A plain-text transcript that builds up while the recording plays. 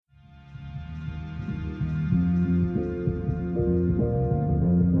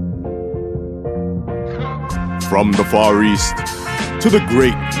From the Far East to the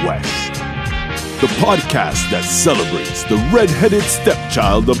Great West, the podcast that celebrates the red-headed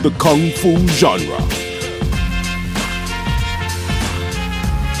stepchild of the Kung Fu genre.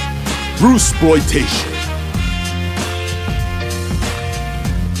 Bruceploitation.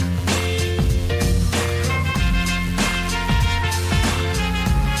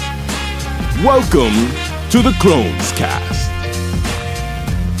 Welcome to the Clones Cast.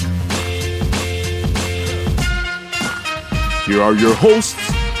 Here are your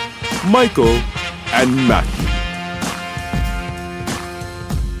hosts, Michael and Matthew.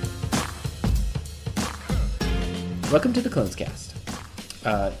 Welcome to the Clones Cast.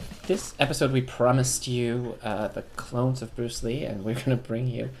 This episode we promised you the clones of Bruce Lee, and we're going to bring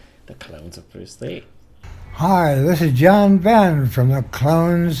you the clones of Bruce Lee. Hi, this is John Ben from the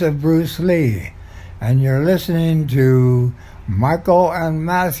Clones of Bruce Lee, and you're listening to Michael and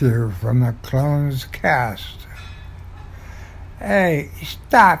Matthew from the Clones Cast. Hey,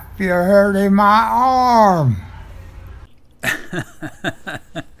 stop, you're hurting my arm.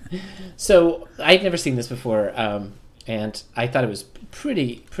 So, I'd never seen this before, and I thought it was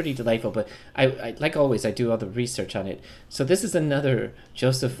pretty delightful, but I like always, I do all the research on it. So this is another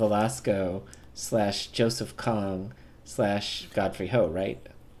Joseph Velasco / Joseph Kong / Godfrey Ho, right?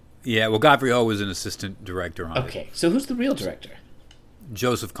 Yeah, well, Godfrey Ho was an assistant director on it. Okay, so who's the real director?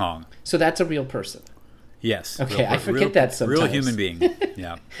 Joseph Kong. So that's a real person. Yes. Okay, I forget that sometimes. Real human being.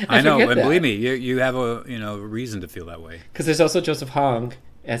 Yeah, I know, and that. believe me, you have a reason to feel that way. Because there's also Joseph Hong,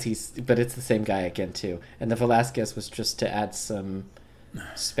 but it's the same guy again too. And the Velasquez was just to add some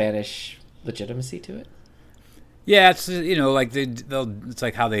Spanish legitimacy to it. Yeah, it's like it's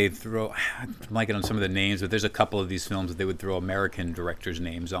like how they throw. I'm liking on some of the names, but there's a couple of these films that they would throw American directors'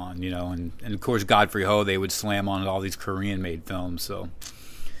 names on, and of course Godfrey Ho they would slam on all these Korean-made films, so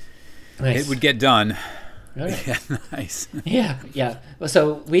Nice. it would get done. Okay. Yeah, nice. Yeah.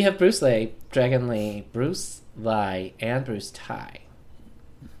 So we have Bruce Lee, Dragon Lee, Bruce Lai, and Bruce Tai.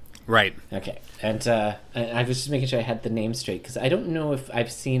 Right. Okay, and I was just making sure I had the name straight, because I don't know if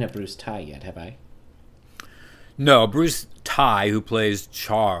I've seen a Bruce Tai yet, have I? No, Bruce Tai, who plays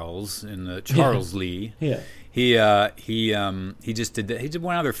Charles in the Charles Lee. Yeah. He just did that. He did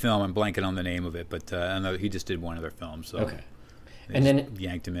one other film. I'm blanking on the name of it, but I know he just did one other film. So Okay. they And just then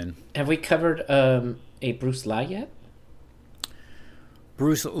yanked him in. have we covered a Bruce Lai yet?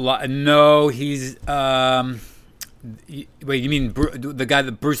 Bruce Lee, no, he's wait, you mean the guy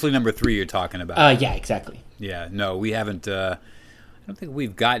that Bruce Lee number 3 you're talking about? Yeah, exactly. Yeah, no, we haven't. I don't think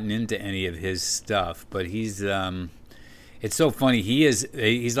we've gotten into any of his stuff, but he's. It's so funny.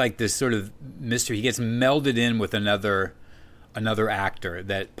 He's like this sort of mystery. He gets melded in with another actor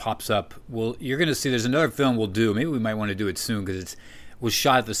that pops up. Well, you're going to see. There's another film we'll do. Maybe we might want to do it soon because it was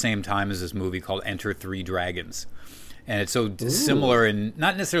shot at the same time as this movie called Enter Three Dragons. And it's so similar in,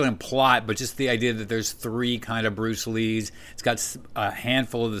 not necessarily in plot, but just the idea that there's 3 kind of Bruce Lees. It's got a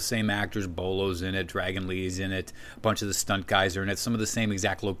handful of the same actors. Bolo's in it, Dragon Lee's in it, a bunch of the stunt guys are in it. Some of the same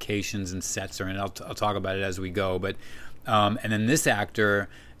exact locations and sets are in it. I'll talk about it as we go. But and then this actor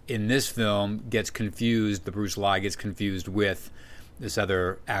in this film gets confused. The Bruce Lee gets confused with this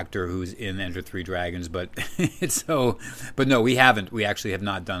other actor who's in Enter Three Dragons. But but no, we haven't. We actually have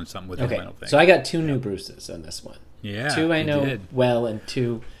not done something with him. I don't think. So I got 2 new Bruces on this one. Yeah, 2 I know did. well, and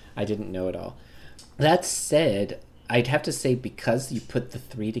 2 I didn't know at all. That said, I'd have to say, because you put the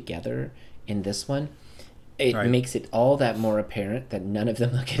 3 together in this one, it makes it all that more apparent that none of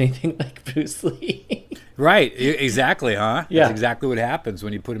them look anything like Bruce Lee. Right, exactly, huh? Yeah. That's exactly what happens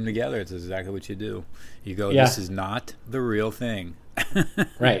when you put them together. It's exactly what you do. You go, This is not the real thing.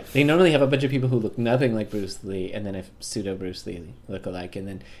 Right. They normally have a bunch of people who look nothing like Bruce Lee, and then a pseudo Bruce Lee look-alike. And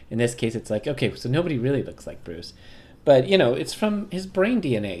then in this case, it's like, okay, so nobody really looks like Bruce. But, it's from his brain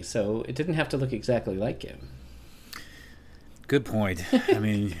DNA, so it didn't have to look exactly like him. Good point. I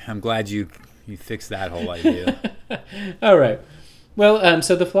mean, I'm glad you fixed that whole idea. All right. Well,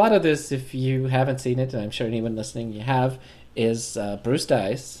 so the plot of this, if you haven't seen it, and I'm sure anyone listening you have, is Bruce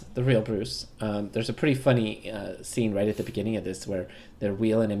dies, the real Bruce. There's a pretty funny scene right at the beginning of this where they're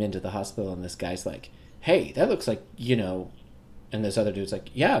wheeling him into the hospital, and this guy's like, hey, that looks like, and this other dude's like,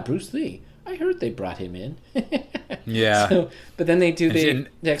 yeah, Bruce Lee. I heard they brought him in. Yeah. But then they do and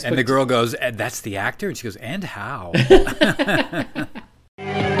the girl goes, that's the actor? And she goes, and how?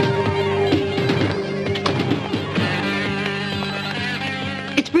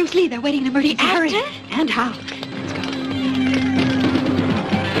 It's Bruce Lee. They're waiting to murder Aaron. And how? Let's go.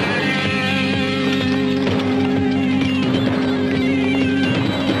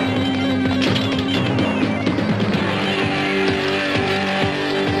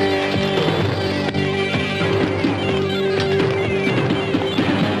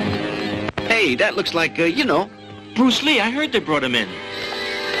 looks like, Bruce Lee. I heard they brought him in.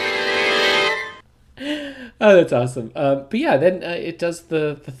 Oh, that's awesome. But yeah, then it does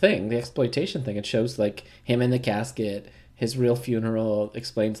the thing, the exploitation thing. It shows like him in the casket, his real funeral,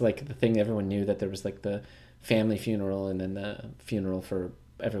 explains like the thing everyone knew, that there was like the family funeral and then the funeral for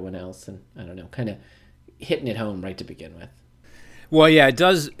everyone else. And I don't know, kind of hitting it home right to begin with. Well, yeah, it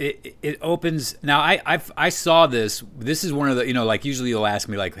does. It opens. Now, I saw this. This is one of the, like usually you'll ask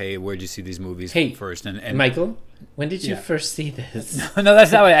me like, hey, where'd you see these movies first? And Michael, when did you first see this? No,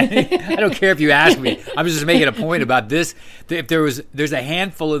 that's not what I don't care if you ask me. I'm just making a point about this. If there's a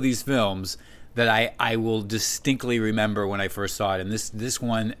handful of these films that I will distinctly remember when I first saw it, and this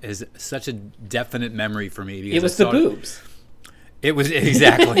one is such a definite memory for me. Because it was the boobs. It was,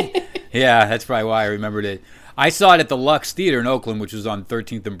 exactly. Yeah, that's probably why I remembered it. I saw it at the Lux Theater in Oakland, which was on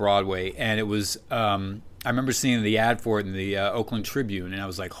 13th and Broadway, and it was. I remember seeing the ad for it in the Oakland Tribune, and I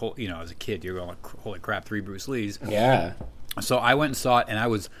was like, as a kid, you're going, like, holy crap, 3 Bruce Lees. Yeah. So I went and saw it, and I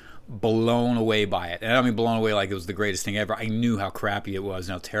was blown away by it. And I don't mean blown away like it was the greatest thing ever. I knew how crappy it was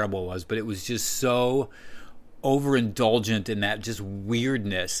and how terrible it was, but it was just so overindulgent in that just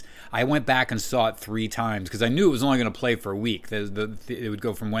weirdness. I went back and saw it 3 times because I knew it was only going to play for a week. It would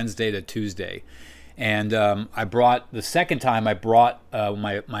go from Wednesday to Tuesday. And the second time I brought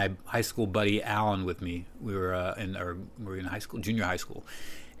my high school buddy Alan with me. We were in high school, junior high school,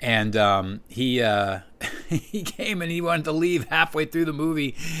 and he came and he wanted to leave halfway through the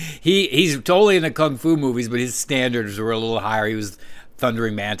movie. He's totally into kung fu movies, but his standards were a little higher. He was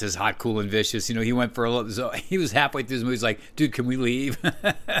Thundering Mantis, Hot, Cool, and Vicious. He went for a little. So he was halfway through the movie. He's like, "Dude, can we leave?"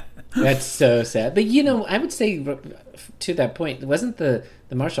 That's so sad. But I would say to that point, wasn't the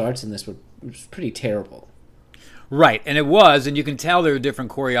martial arts in this was pretty terrible. Right, and it was, and you can tell there are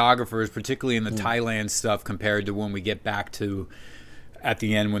different choreographers, particularly in the Thailand stuff, compared to when we get back to at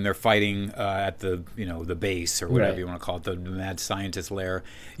the end when they're fighting at the the base or whatever you want to call it, the mad scientist lair.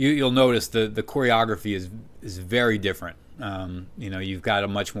 You'll notice the choreography is very different. You've got a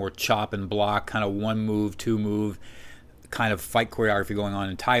much more chop and block, kind of 1 move, 2 move kind of fight choreography going on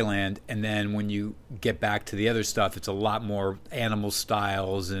in Thailand, and then when you get back to the other stuff, it's a lot more animal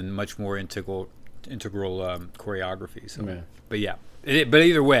styles and much more integral choreography. So, but yeah, but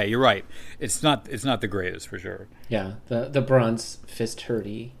either way, you're right. It's not the greatest for sure. Yeah, the bronze fist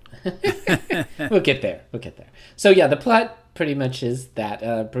hurdy. We'll get there. So yeah, the plot pretty much is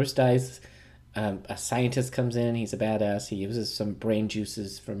that Bruce dies. A scientist comes in. He's a badass. He uses some brain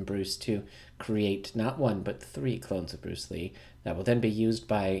juices from Bruce to create not 1 but 3 clones of Bruce Lee that will then be used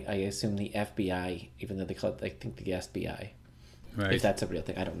by, I assume, the FBI, even though they call it, I think, the SBI. Right. If that's a real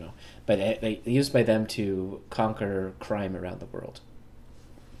thing, I don't know. But they used by them to conquer crime around the world.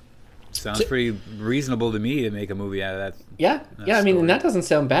 Sounds pretty reasonable to me to make a movie out of that. Yeah. I mean, and that doesn't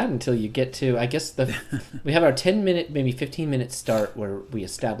sound bad until you get to, I guess, we have our 10-minute, maybe 15-minute start where we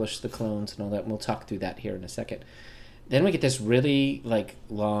establish the clones and all that. And we'll talk through that here in a second. Then we get this really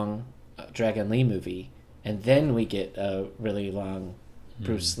long Dragon Lee movie, and then we get a really long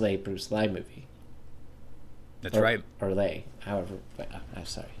Bruce Lee movie. That's right. Or Lay, however. I'm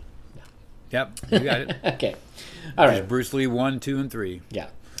sorry. No. Yep, you got it. Okay. All right. There's Bruce Lee 1, 2, and 3. Yeah.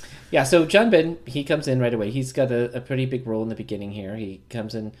 Yeah, so John Ben, he comes in right away. He's got a pretty big role in the beginning here. He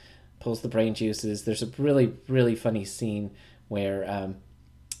comes in, pulls the brain juices. There's a really, really funny scene where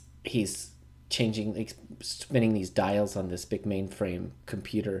he's spinning these dials on this big mainframe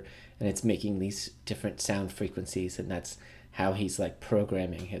computer, and it's making these different sound frequencies, and that's how he's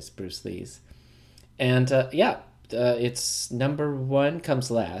programming his Bruce Lees. And it's number 1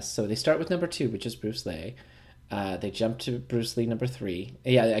 comes last. So they start with number 2, which is Bruce Lee. They jump to Bruce Lee number 3.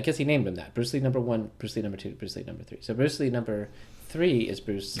 Yeah, I guess he named him that. Bruce Lee number 1, Bruce Lee number 2, Bruce Lee number 3. So Bruce Lee number 3 is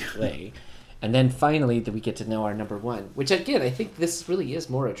Bruce Lee. And then finally we get to know our number 1, which again, I think this really is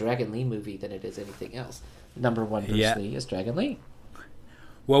more a Dragon Lee movie than it is anything else. Number 1 Bruce Lee is Dragon Lee.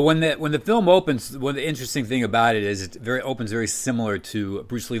 Well, when the film opens, the interesting thing about it is it opens very similar to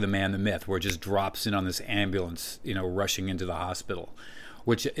Bruce Lee, the Man, the Myth, where it just drops in on this ambulance, rushing into the hospital,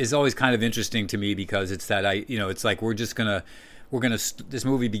 which is always kind of interesting to me because it's that it's like this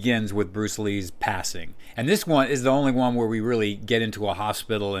movie begins with Bruce Lee's passing, and this one is the only one where we really get into a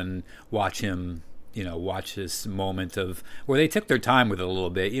hospital and watch him, watch this moment of where they took their time with it a little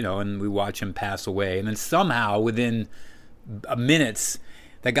bit, and we watch him pass away, and then somehow within minutes,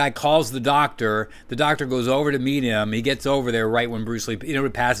 that guy calls the doctor goes over to meet him. He gets over there right when Bruce Lee,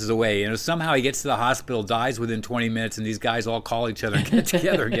 passes away. Somehow he gets to the hospital, dies within 20 minutes, and these guys all call each other and get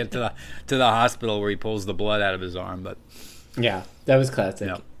together and get to the hospital where he pulls the blood out of his arm. But yeah, that was classic.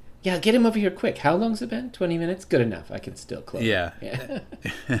 Yeah, get him over here quick. How long's it been? 20 minutes? Good enough. I can still clone Yeah. him.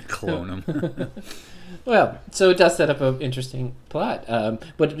 Clone him. Well, so it does set up an interesting plot.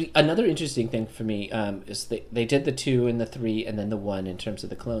 But another interesting thing for me is they did the 2 and the 3 and then the 1 in terms of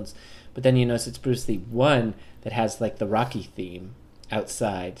the clones. But then you notice it's Bruce Lee 1 that has like the Rocky theme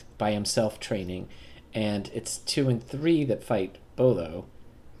outside by himself training. And it's 2 and 3 that fight Bolo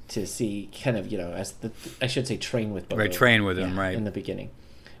to see kind of, as I should say train with Bolo. Right, train with him, right. In the beginning.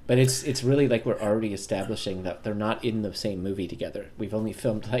 But it's really like we're already establishing that they're not in the same movie together. We've only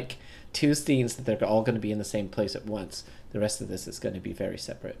filmed like 2 scenes that they're all going to be in the same place at once. The rest of this is going to be very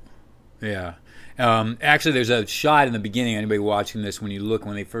separate. Yeah. Actually, there's a shot in the beginning, anybody watching this,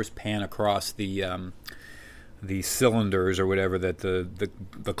 when they first pan across the cylinders or whatever that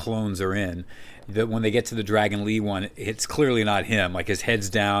the clones are in, that when they get to the Dragon Lee one, it's clearly not him. Like, his head's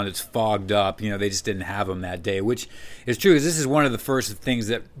down, it's fogged up. They just didn't have him that day, which is true, because this is one of the first things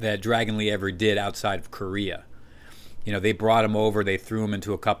that Dragon Lee ever did outside of Korea. They brought him over, they threw him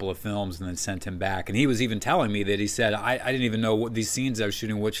into a couple of films and then sent him back. And he was even telling me that he said, I didn't even know what these scenes I was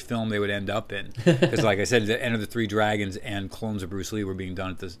shooting, which film they would end up in. Because like I said, the Enter the Three Dragons and Clones of Bruce Lee were being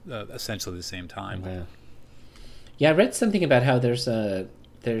done at essentially the same time. Wow. Yeah, I read something about how there's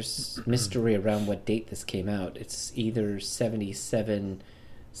mystery around what date this came out. It's either 77,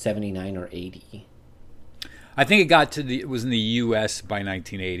 79, or 80. I think it was in the U.S. by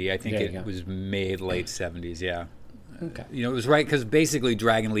 1980. I think it was made late 70s, yeah. Okay. It was right, because basically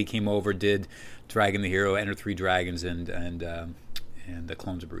Dragon Lee came over, did Dragon the Hero, Enter Three Dragons, and the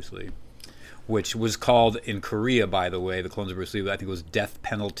Clones of Bruce Lee, which was called in Korea, by the way, the Clones of Bruce Lee, I think it was Death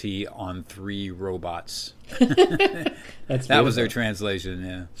Penalty on 3 Robots. That was their translation,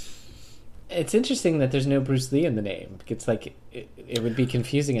 yeah. It's interesting that there's no Bruce Lee in the name. It's like it would be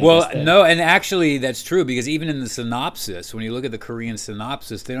confusing. Well, no, and actually that's true, because even in the synopsis, when you look at the Korean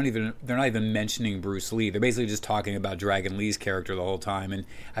synopsis, they're not even mentioning Bruce Lee. They're basically just talking about Dragon Lee's character the whole time, and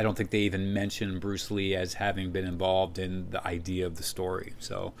I don't think they even mention Bruce Lee as having been involved in the idea of the story.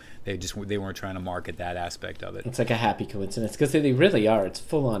 So they weren't trying to market that aspect of it. It's like a happy coincidence, because they really are. It's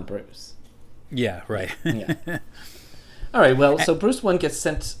full on Bruce. Yeah, right. Yeah. All right, well, so Bruce 1 gets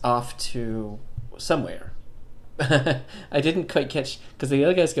sent off to somewhere. I didn't quite catch, because the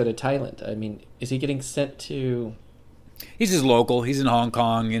other guys go to Thailand. I mean, is he getting sent to... He's just local. He's in Hong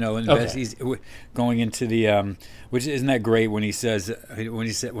Kong, He's going into the... which isn't that great when he says...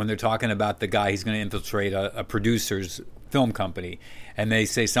 When they're talking about the guy, he's going to infiltrate a producer's film company, and they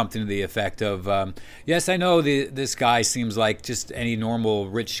say something to the effect of, yes, I know this guy seems like just any normal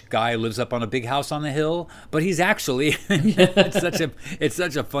rich guy who lives up on a big house on the hill, but he's actually... it's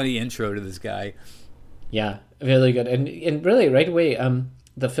such a funny intro to this guy. Yeah, really good. And really, right away,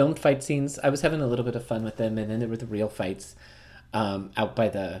 the filmed fight scenes, I was having a little bit of fun with them, and then there were the real fights out by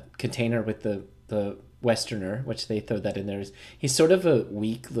the container with the Westerner, which they throw that in there. He's sort of a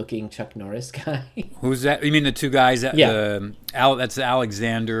weak-looking Chuck Norris guy. Who's that? You mean the two guys? Yeah. That's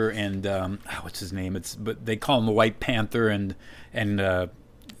Alexander and what's his name? But they call him the White Panther and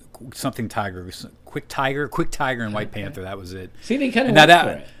something Tiger, Quick Tiger, and White Panther. That was it. See, they kind of went for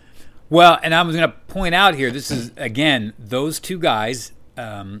it. Well, and I was going to point out here, this is, again, those two guys,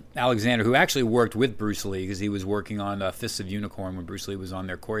 Alexander, who actually worked with Bruce Lee, because he was working on Fists of Unicorn when Bruce Lee was on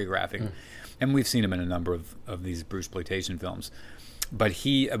there choreographing. And we've seen him in a number of these Bruceploitation films. But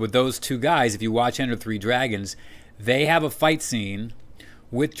with those two guys, if you watch Enter Three Dragons, they have a fight scene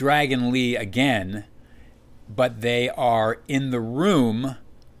with Dragon Lee again, but they are in the room,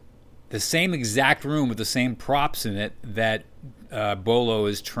 the same exact room with the same props in it that Bolo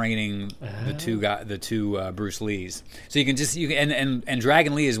is training the two Bruce Lees. So you can and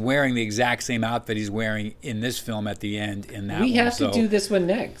Dragon Lee is wearing the exact same outfit he's wearing in this film at the end in that. We have to do this one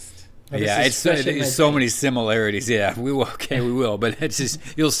next. Yeah, it's so many similarities. Yeah, we will. But it's just,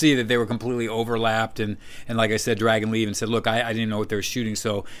 you'll see that they were completely overlapped, and like I said, Dragon Lee even said, "Look, I didn't know what they were shooting,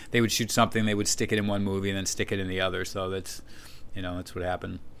 so they would shoot something, they would stick it in one movie and then stick it in the other." So that's what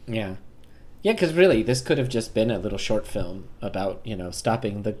happened. Yeah, because really, this could have just been a little short film about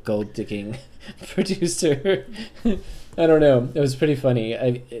stopping the gold digging producer. I don't know. It was pretty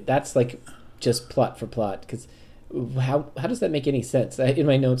funny. That's like just plot for plot, because. How does that make any sense? In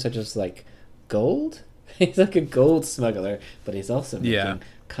my notes, I just like, gold? He's like a gold smuggler, but he's also making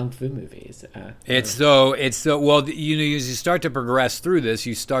kung fu movies. It's so well. As you start to progress through this,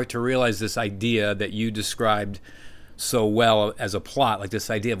 you start to realize this idea that you described so well as a plot, like this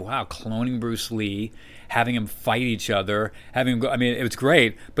idea of cloning Bruce Lee, having him fight each other, having him go. I mean, it was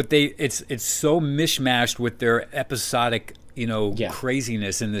great, but it's so mishmashed with their episodic.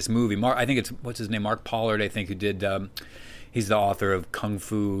 Craziness in this movie. I think it's, what's his name, Mark Pollard, I think, who did he's the author of Kung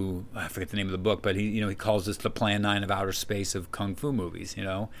Fu. I forget the name of the book, but he calls this the Plan 9 of outer space of Kung Fu movies.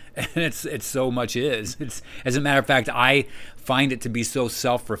 And it's so much is. It's, as a matter of fact, I find it to be so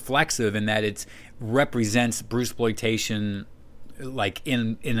self-reflexive in that it represents Bruceploitation like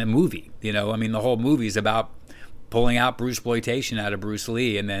in a movie. I mean, the whole movie is about pulling out Bruceploitation out of Bruce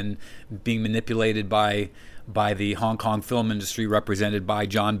Lee and then being manipulated by the Hong Kong film industry represented by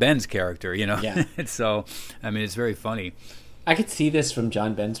John Ben's character, Yeah. So, I mean, it's very funny. I could see this from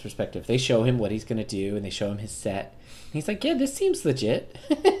John Ben's perspective. They show him what he's going to do, and they show him his set. And he's like, yeah, this seems legit.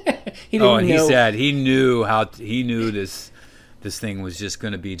 He said he knew this thing was just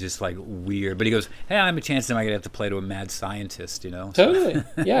going to be just like weird. But he goes, hey, I'm a chance I might have to play to a mad scientist, Totally,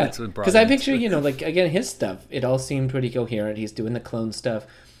 yeah. That's what brought because I him picture, into it. like, again, his stuff, it all seemed pretty coherent. He's doing the clone stuff.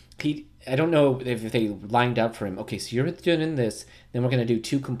 I don't know if they lined up for him. Okay, so you're doing this, then we're going to do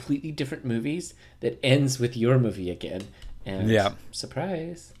 2 completely different movies that ends with your movie again. And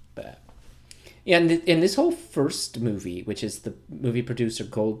surprise. But yeah, and in this whole first movie, which is the movie producer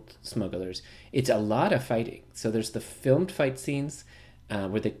Gold Smugglers, it's a lot of fighting. So there's the filmed fight scenes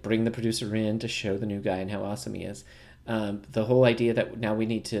where they bring the producer in to show the new guy and how awesome he is. The whole idea that now we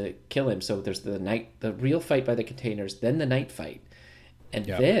need to kill him. So there's the real fight by the containers, then the night fight, and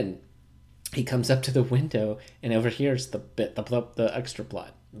then he comes up to the window and overhears the extra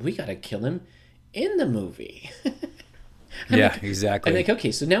plot. We gotta kill him in the movie. Exactly. I'm like,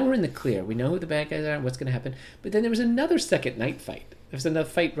 okay, so now we're in the clear. We know who the bad guys are and what's going to happen. But then there was another second night fight. There was another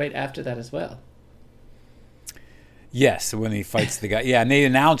fight right after that as well. Yes, when he fights the guy. Yeah, and they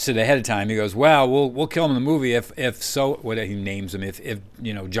announced it ahead of time. He goes, well, we'll kill him in the movie if so, what he names him, if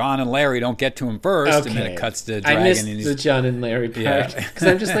John and Larry don't get to him first. Okay. And then it cuts to Dragon. I missed the John and Larry part. Because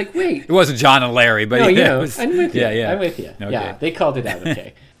I'm just like, wait. It wasn't John and Larry, but no, it was, I'm with you. Yeah. I'm with you. Okay. Yeah, they called it out,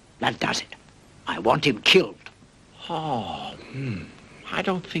 okay. That does it. I want him killed. Oh, I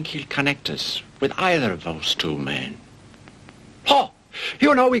don't think he'll connect us with either of those 2 men. Oh,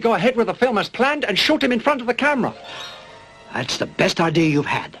 we go ahead with the film as planned and shoot him in front of the camera. That's the best idea you've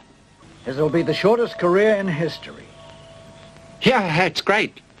had. This'll be the shortest career in history. Yeah, it's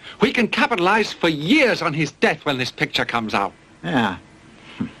great. We can capitalize for years on his death when this picture comes out. Yeah.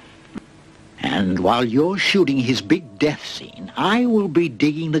 And while you're shooting his big death scene, I will be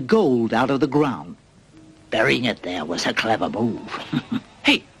digging the gold out of the ground. Burying it there was a clever move.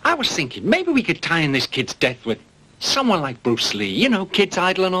 Hey, I was thinking maybe we could tie in this kid's death with someone like Bruce Lee. Kid's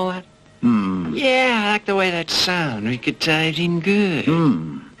idol and all that. Yeah, I like the way that sounds. We could tie it in good.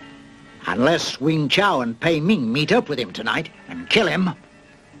 Unless Wing Chao and Pei Ming meet up with him tonight and kill him.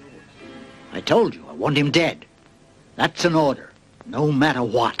 I told you, I want him dead. That's an order, no matter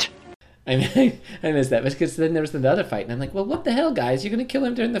what. I missed that because then there was another fight, and I'm like, well, what the hell, guys? You're going to kill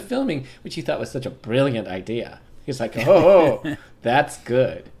him during the filming, which you thought was such a brilliant idea. He's like, oh, that's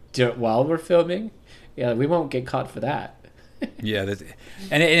good. While we're filming? Yeah, we won't get caught for that. Yeah,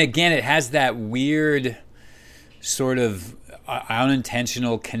 and again, it has that weird sort of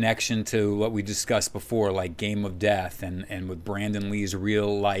unintentional connection to what we discussed before, like Game of Death and with Brandon Lee's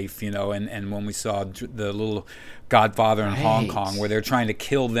real life, and when we saw the little Godfather in Hong Kong where they're trying to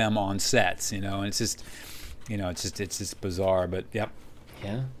kill them on sets, and it's just, it's just bizarre, but yep.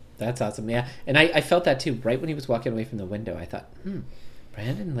 Yeah, that's awesome. Yeah, and I felt that too. Right when he was walking away from the window, I thought,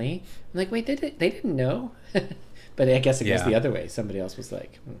 Brandon Lee? I'm like, wait, they didn't know? But I guess it goes the other way. Somebody else was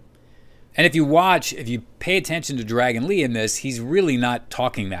like... And if you pay attention to Dragon Lee in this, he's really not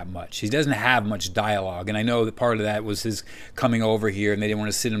talking that much. He doesn't have much dialogue. And I know that part of that was his coming over here, and they didn't want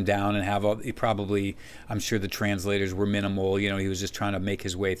to sit him down and have I'm sure the translators were minimal. He was just trying to make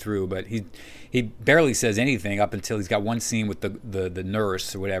his way through. But he barely says anything up until he's got one scene with the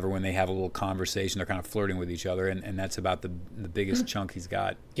nurse or whatever, when they have a little conversation. They're kind of flirting with each other, and that's about the biggest chunk he's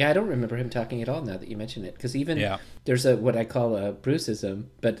got. Yeah, I don't remember him talking at all now that you mention it. Because even there's what I call a Bruceism,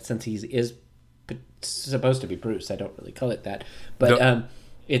 but since he is supposed to be Bruce, I don't really call it that. But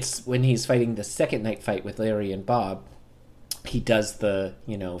it's when he's fighting the second night fight with Larry and Bob, he does the,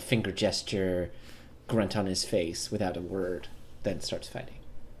 finger gesture, grunt on his face without a word, then starts fighting.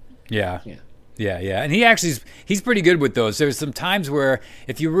 Yeah. And he's pretty good with those. There's some times where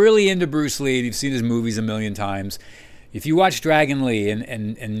if you're really into Bruce Lee, you've seen his movies a million times, if you watch Dragon Lee,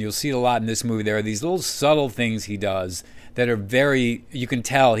 and you'll see it a lot in this movie, there are these little subtle things he does that are you can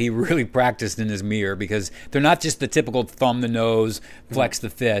tell he really practiced in his mirror, because they're not just the typical thumb the nose, flex the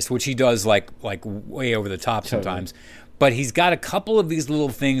fist, which he does like way over the top sometimes. But he's got a couple of these little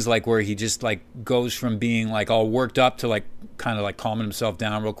things, like where he just like goes from being like all worked up to like kind of like calming himself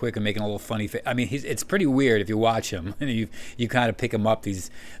down real quick and making a little funny face. I mean, it's pretty weird if you watch him and you kind of pick him up, these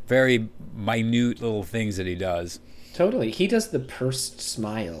very minute little things that he does. Totally. He does the pursed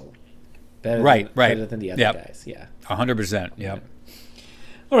smile better, better than the other guys. Yeah. 100%. Yep.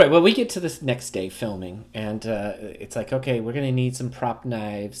 All right, well, we get to this next day filming, and it's like, okay, we're going to need some prop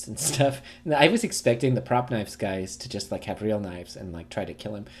knives and stuff. And I was expecting the prop knives guys to just, like, have real knives and, like, try to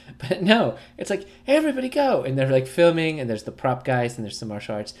kill him. But no, it's like, hey, everybody go! And they're, like, filming, and there's the prop guys, and there's some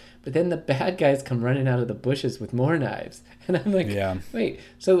martial arts. But then the bad guys come running out of the bushes with more knives. And I'm like, wait.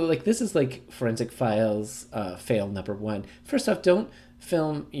 So, like, this is, like, Forensic Files fail number 1. First off, don't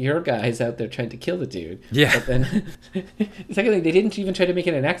film your guys out there trying to kill the dude. Yeah. But then, secondly, they didn't even try to make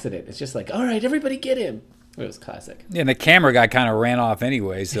it an accident. It's just like, all right, everybody get him. It was classic. Yeah, and the camera guy kind of ran off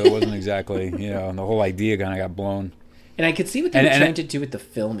anyway, so it wasn't exactly, the whole idea kind of got blown. And I could see what they were trying to do with the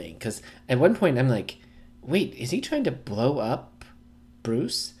filming, because at one point I'm like, wait, is he trying to blow up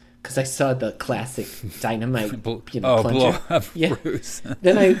Bruce? Because I saw the classic dynamite, plunger. Blow up Bruce.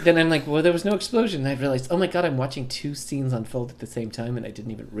 then I'm like, well, there was no explosion. And I realized, oh my god, I'm watching 2 scenes unfold at the same time, and I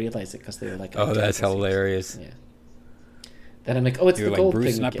didn't even realize it because they were like, oh, that's hilarious. Yeah. Then I'm like, oh, it's the gold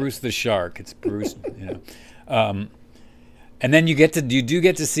Bruce, thing. Not Bruce the shark. It's Bruce. And then you do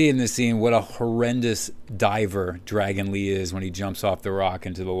get to see in this scene what a horrendous diver Dragon Lee is when he jumps off the rock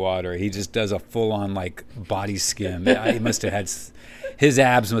into the water. He just does a full on like body skim. He must have had. His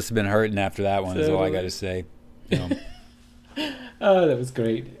abs must have been hurting after that one, is all I got to say. Oh, that was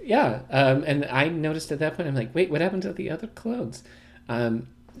great. Yeah. And I noticed at that point, I'm like, wait, what happened to the other clones? And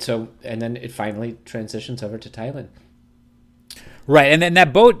then it finally transitions over to Thailand. Right. And then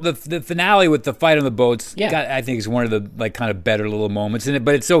that boat, the finale with the fight on the boats, I think is one of the like kind of better little moments in it.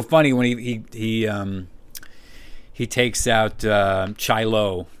 But it's so funny when he takes out Chai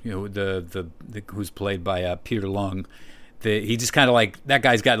Lo, the who's played by Peter Lung. He just kind of like, that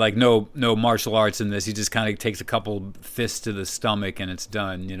guy's got like no martial arts in this. He just kind of takes a couple fists to the stomach and it's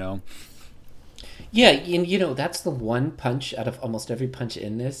done, Yeah, and that's the one punch out of almost every punch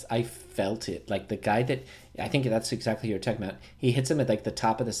in this. I felt it. Like the guy that, I think that's exactly what you're talking about. He hits him at like the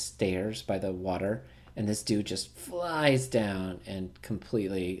top of the stairs by the water, and this dude just flies down and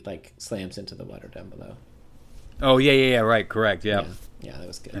completely like slams into the water down below. Oh, yeah, right, correct, yeah. Yeah, that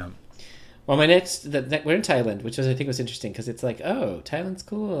was good. Yeah. Well, my next, we're in Thailand, which I think was interesting because it's like, oh, Thailand's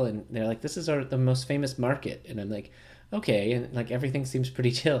cool, and they're like, this is the most famous market, and I'm like, okay, and like everything seems pretty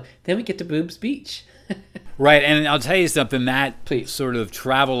chill. Then we get to Boobs Beach. Right, and I'll tell you something. That sort of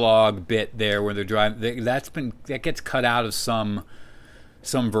travelogue bit there, where they're driving, that gets cut out of some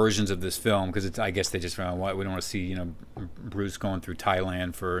versions of this film because I guess they just we don't want to see Bruce going through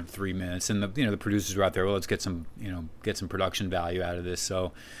Thailand for 3 minutes, and the producers were out there. Well, let's get some production value out of this.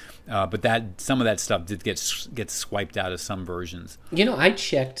 So. But some of that stuff did get swiped out of some versions. I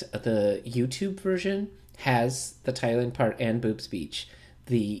checked the YouTube version has the Thailand part and Boobs Beach.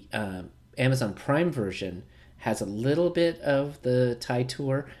 The Amazon Prime version has a little bit of the Thai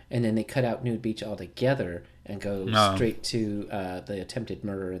tour, and then they cut out Nude Beach altogether and go straight to the attempted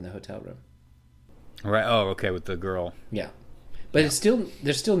murder in the hotel room. Right. Oh, okay, with the girl. Yeah, but there's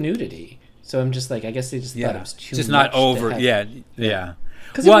still nudity. So I'm just like, I guess they just thought it was too just much not over. To have, Yeah.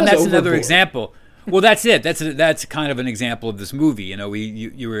 Well, and that's another example. Well, that's it. That's kind of an example of this movie.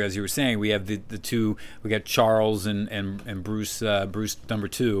 You were, as you were saying, we have the two. We got Charles and Bruce number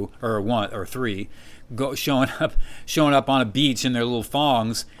 2 or 1 or 3, showing up on a beach in their little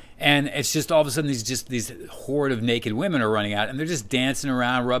thongs, and it's just all of a sudden these horde of naked women are running out, and they're just dancing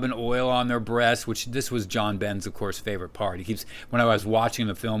around, rubbing oil on their breasts. Which this was John Ben's, of course, favorite part. He keeps, when I was watching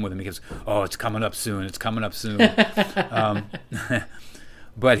the film with him, he goes, "Oh, it's coming up soon. It's coming up soon."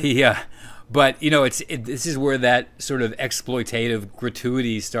 But this is where that sort of exploitative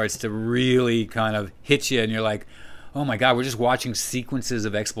gratuity starts to really kind of hit you, and you're like, oh my God, we're just watching sequences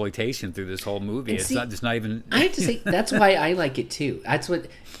of exploitation through this whole movie. It's not even. I have to say that's why I like it too. That's what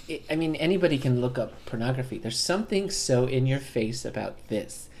anybody can look up pornography. There's something so in your face about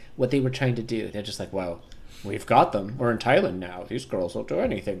this. What they were trying to do, they're just like, well, we've got them. We're in Thailand now. These girls will do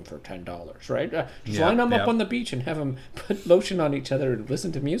anything for $10, right? Just line them up on the beach and have them put lotion on each other and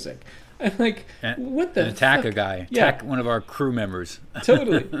listen to music. I'm like, what the attack fuck? A guy. Attack one of our crew members.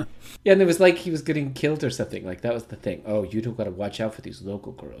 Totally. Yeah, and it was like he was getting killed or something. Like, that was the thing. Oh, you don't got to watch out for these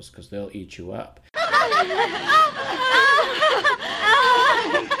local girls because they'll eat you up.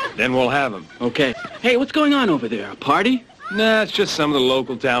 Then we'll have them. Okay. Hey, what's going on over there? A party? Nah, it's just some of the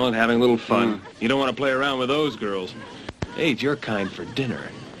local talent having a little fun. You don't want to play around with those girls. Hey, it's your kind for dinner.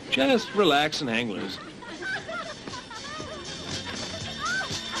 Just relax and hang loose.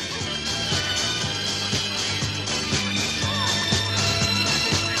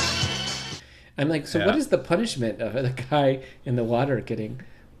 I'm like, so what is the punishment of the guy in the water getting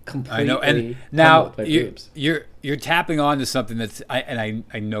completely I know, and now pummeled by boobs. you're tapping on to something that's I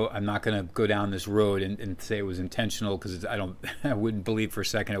know I'm not going to go down this road and say it was intentional, because I wouldn't believe for a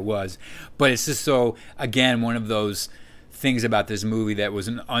second it was, but it's just so, again, one of those things about this movie that was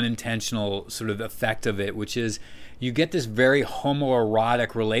an unintentional sort of effect of it, which is you get this very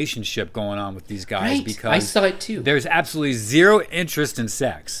homoerotic relationship going on with these guys, Right. because I saw it too. There's absolutely zero interest in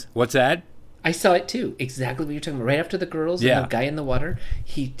sex. What's that? I saw it too. Exactly what you're talking about. Right after the girls Yeah. and the guy in the water,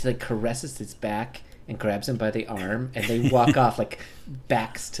 he like caresses his back and grabs him by the arm, and they walk off like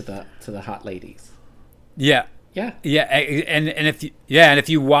backs to the hot ladies. Yeah. Yeah. Yeah, and if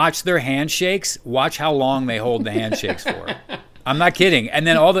you watch their handshakes, watch how long they hold the handshakes for. I'm not kidding. And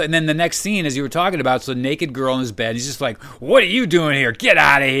then the next scene, as you were talking about, it's a naked girl in his bed. He's just like, "What are you doing here? Get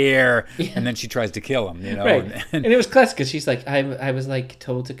out of here!" Yeah. And then she tries to kill him. Right. And it was classic, because she's like, "I was like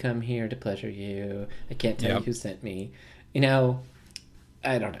told to come here to pleasure you. I can't tell you who sent me."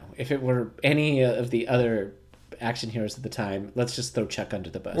 I don't know if it were any of the other action heroes at the time. Let's just throw Chuck under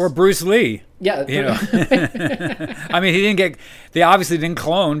the bus. Or Bruce Lee. Yeah. I mean, they obviously didn't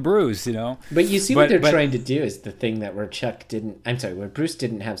clone Bruce, But you see what they're trying to do is the thing that where Bruce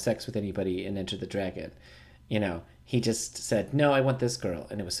didn't have sex with anybody in Enter the Dragon. He just said, "No, I want this girl."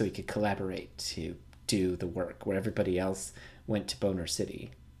 And it was so he could collaborate to do the work where everybody else went to Boner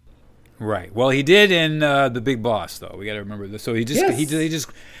City. Right. Well, he did in The Big Boss, though. We got to remember this. So they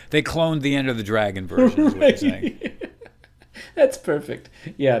cloned the Enter the Dragon version, is what you're saying. That's perfect.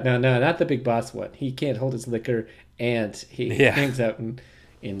 Yeah, no, not the Big Boss one. He can't hold his liquor, and he hangs out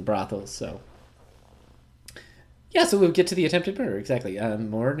in brothels. So, yeah. So we'll get to the attempted murder. Exactly.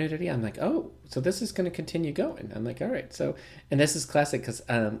 More nudity. I'm like, oh, so this is going to continue going. I'm like, all right. So, and this is classic because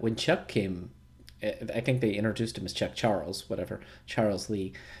when Chuck came, I think they introduced him as Chuck Charles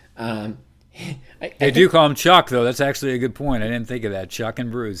Lee. They do call him Chuck, though. That's actually a good point. I didn't think of that. Chuck and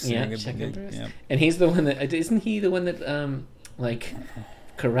Bruce. Yeah, Chuck and Bruce. Yeah. And he's the one that isn't he the one that like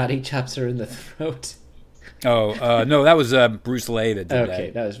karate chops her in the throat? Oh no, that was Bruce Lee that did that. Okay,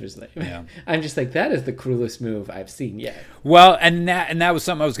 that was Bruce Lee. Yeah. I'm just like, that is the cruelest move I've seen yet. Well, and that was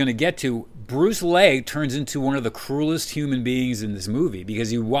something I was going to get to. Bruce Lee turns into one of the cruelest human beings in this movie,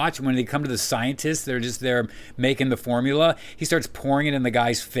 because you watch when they come to the scientists, they're just there making the formula. He starts pouring it in the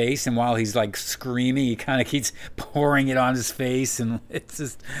guy's face, and while he's like screaming, he kind of keeps pouring it on his face, and it's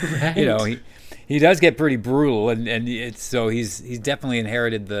just, right. He does get pretty brutal, and it's so he's definitely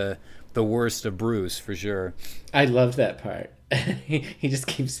inherited the worst of Bruce for sure. I love that part. He just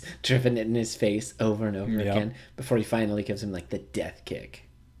keeps dripping it in his face over and over again before he finally gives him like the death kick.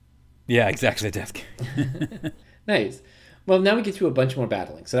 Yeah, exactly, the death kick. Nice. Well, now we get through a bunch more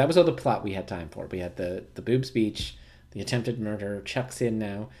battling. So that was all the plot we had time for. We had the boobs beach, the attempted murder. Chuck's in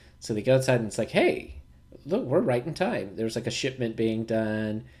now. So they go outside and it's like, hey, look, we're right in time. There's like a shipment being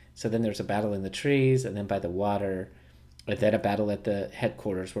done. So then there's a battle in the trees, and then by the water, and then a battle at the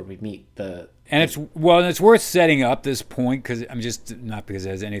headquarters where we meet the... And it's worth setting up this point, because I'm just, not because it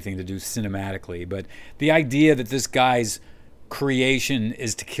has anything to do cinematically, but the idea that this guy's creation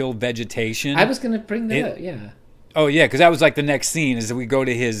is to kill vegetation. I was going to bring that up, yeah. Oh, yeah, because that was like the next scene, is that we go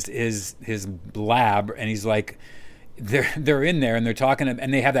to his lab, and he's like... They're in there and they're talking,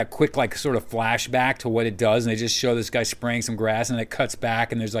 and they have that quick like sort of flashback to what it does, and they just show this guy spraying some grass, and it cuts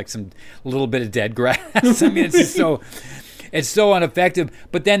back and there's like some little bit of dead grass. I mean, it's just so ineffective.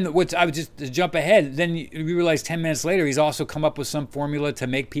 But then I was just to jump ahead, then you realize 10 minutes later he's also come up with some formula to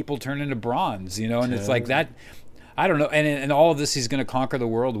make people turn into bronze, and it's like that. I don't know, and all of this he's going to conquer the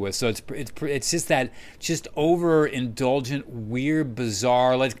world with. So it's just that overindulgent, weird,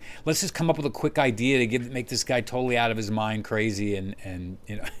 bizarre. Let's just come up with a quick idea to make this guy totally out of his mind, crazy, and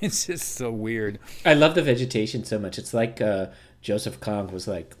it's just so weird. I love the vegetation so much. It's like Joseph Kong was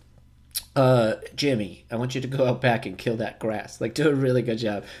like, Jimmy, I want you to go out back and kill that grass. Like, do a really good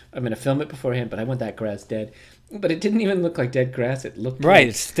job. I'm going to film it beforehand, but I want that grass dead. But it didn't even look like dead grass. It looked right.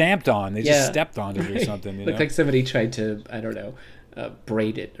 Like, it's stamped on. They just stepped on it or something. Looked like somebody tried to, I don't know,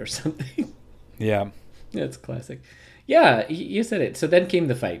 braid it or something. Yeah. That's classic. Yeah, you said it. So then came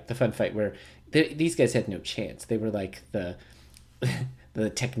the fun fight, where these guys had no chance. They were like the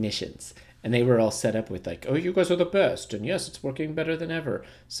technicians. And they were all set up with like, oh, you guys are the best. And yes, it's working better than ever.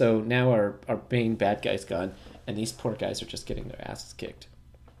 So now our main bad guy's gone. And these poor guys are just getting their asses kicked.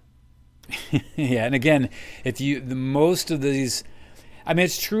 Yeah, and again, most of these, I mean,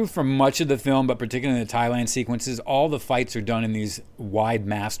 it's true for much of the film, but particularly in the Thailand sequences, all the fights are done in these wide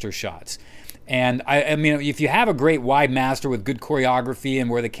master shots. And I mean, if you have a great wide master with good choreography and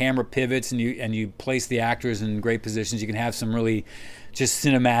where the camera pivots and you place the actors in great positions, you can have some really just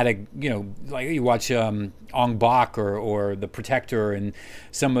cinematic, like you watch Ong Bak or The Protector and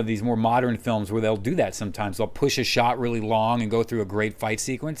some of these more modern films where they'll do that sometimes. They'll push a shot really long and go through a great fight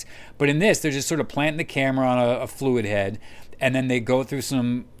sequence. But in this, they're just sort of planting the camera on a fluid head, and then they go through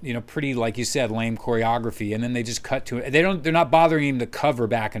some, pretty, like you said, lame choreography, and then they just cut to it. They're not bothering even to cover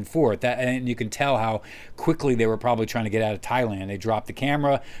back and forth. And you can tell how quickly they were probably trying to get out of Thailand. They dropped the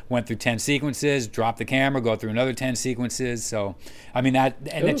camera, went through 10 sequences, dropped the camera, go through another 10 sequences. So, I mean,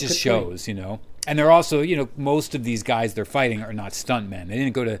 it just shows, And they're also, most of these guys they're fighting are not stuntmen. They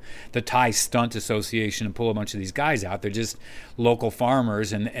didn't go to the Thai Stunt Association and pull a bunch of these guys out. They're just local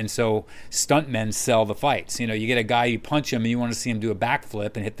farmers, and so stuntmen sell the fights. You get a guy, you punch him, and you want to see him do a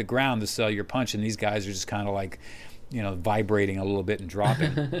backflip and hit the ground to sell your punch, and these guys are just kind of like, vibrating a little bit and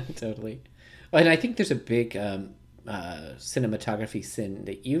dropping. Totally. And I think there's a big cinematography sin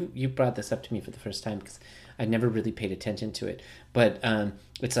that you brought this up to me for the first time because I never really paid attention to it. But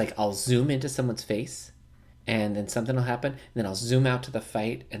it's like I'll zoom into someone's face, and then something will happen, and then I'll zoom out to the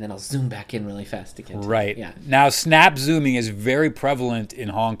fight, and then I'll zoom back in really fast again. Right. Yeah. Now, snap zooming is very prevalent in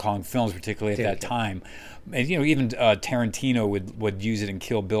Hong Kong films, particularly at that time. And, even Tarantino would use it in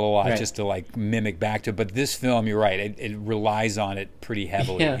Kill Bill a lot, just to like mimic back to it. But this film, you're right, it relies on it pretty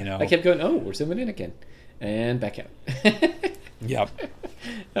heavily. Yeah. I kept going, we're zooming in again, and back out. Yep.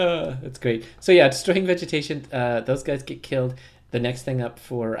 That's great. So yeah, destroying vegetation. Those guys get killed. The next thing up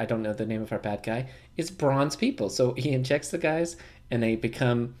for, I don't know the name of our bad guy, is bronze people. So he injects the guys, and they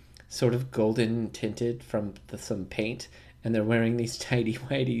become sort of golden tinted from some paint, and they're wearing these tidy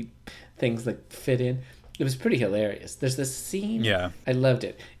whitey things that fit in. It was pretty hilarious. There's this scene. Yeah. I loved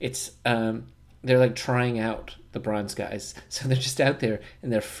it. It's they're like trying out the bronze guys, so they're just out there,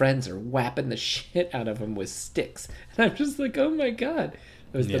 and their friends are whapping the shit out of them with sticks, and I'm just like, oh my god,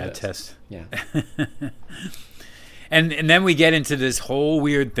 it was the best. Test. Yeah. And then we get into this whole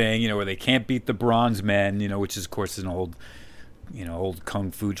weird thing, where they can't beat the bronze men, which is of course an old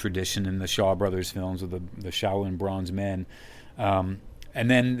kung fu tradition in the Shaw Brothers films with the Shaolin bronze men, and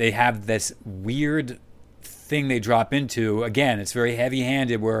then they have this weird thing they drop into. Again, it's very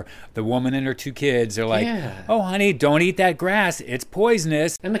heavy-handed, where the woman and her two kids are like, oh honey, don't eat that grass, it's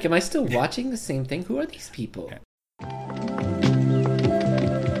poisonous. I'm like, am I still watching the same thing? Who are these people?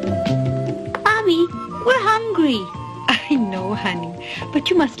 Mommy, we're hungry. I know, honey, but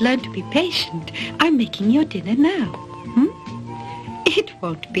you must learn to be patient. I'm making your dinner now. It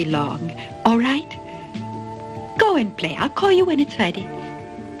won't be long, all right? Go and play. I'll call you when it's ready.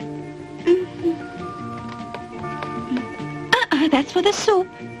 That's for the soup.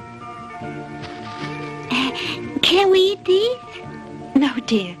 Can we eat these? No,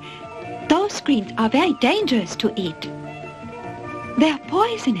 dear. Those greens are very dangerous to eat. They're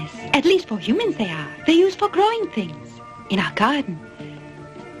poisonous. At least for humans they are. They're used for growing things in our garden.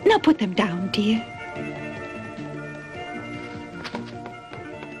 Now put them down, dear.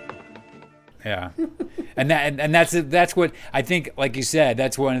 Yeah. And that's what I think, like you said,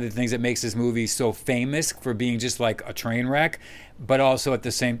 that's one of the things that makes this movie so famous for being just like a train wreck, but also at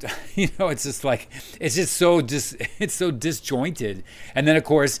the same time, it's just like, it's just it's so disjointed. And then of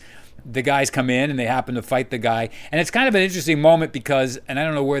course the guys come in and they happen to fight the guy, and it's kind of an interesting moment because, and I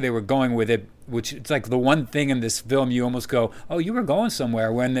don't know where they were going with it, which it's like the one thing in this film you almost go, oh, you were going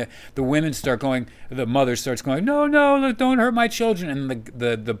somewhere, when the women start going, the mother starts going, no, don't hurt my children, and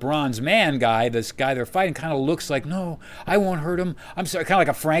the bronze man guy, this guy they're fighting, kind of looks like, no, I won't hurt him, I'm sorry, kind of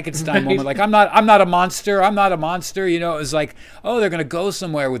like a Frankenstein moment, like I'm not a monster, it was like, oh, they're gonna go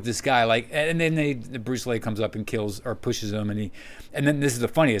somewhere with this guy, like, and then Bruce Lee comes up and kills or pushes him, and then this is the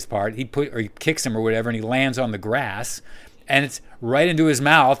funniest part, he kicks him or whatever, and he lands on the grass, and it's right into his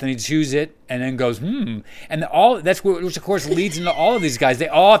mouth, and he chews it, and then goes, and which of course leads into all of these guys. They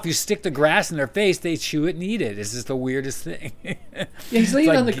all, if you stick the grass in their face, they chew it and eat it. It's just the weirdest thing. Yeah, he's laying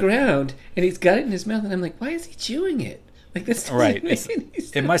on the ground, and he's got it in his mouth, and I'm like, why is he chewing it? Like, this doesn't make any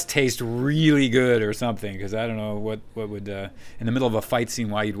sense. It must taste really good or something, because I don't know what would in the middle of a fight scene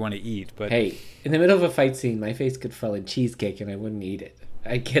why you'd want to eat. But hey, in the middle of a fight scene, my face could fall in cheesecake, and I wouldn't eat it.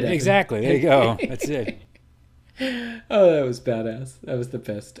 I get it. Exactly. There you go. That's it. Oh, that was badass. That was the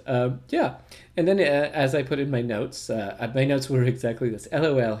best. Yeah. And then as I put in my notes were exactly this.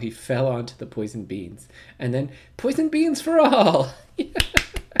 LOL, he fell onto the poison beans. And then poison beans for all.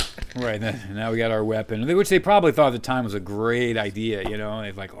 Right. Now we got our weapon, which they probably thought at the time was a great idea,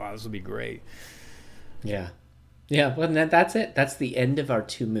 They're like, wow, this will be great. Yeah. Yeah. Well, that's it. That's the end of our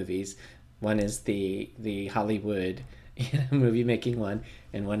two movies. One is the Hollywood movie making one.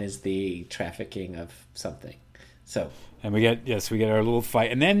 and one is the trafficking of something. So, and we get our little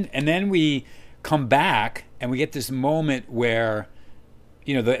fight, and then we come back and we get this moment where,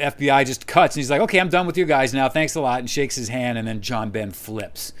 you know, the FBI just cuts and he's like, okay, I'm done with you guys now, thanks a lot, and shakes his hand, and then John Ben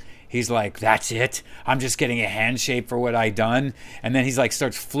flips. He's like, that's it? I'm just getting a handshake for what I done? And then he's like,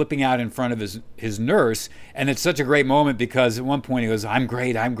 starts flipping out in front of his nurse. And it's such a great moment because at one point he goes, I'm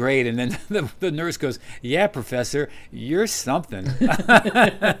great. And then the nurse goes, yeah, Professor, you're something.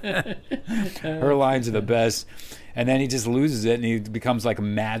 Her lines are the best. And then he just loses it and he becomes like a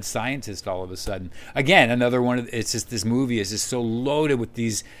mad scientist all of a sudden. Again, another one. It's just, this movie is just so loaded with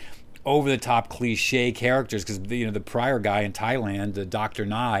these over-the-top cliche characters, because the prior guy in Thailand, Dr.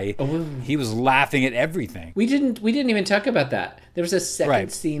 Nye, he was laughing at everything. We didn't even talk about that. There was a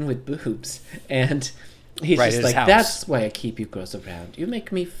second scene with boobs, and he's just like, that's why I keep you girls around. You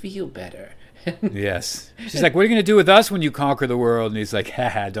make me feel better. Yes. She's like, what are you going to do with us when you conquer the world? And he's like,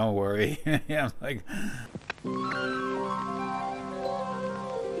 haha, don't worry. Yeah, I'm like...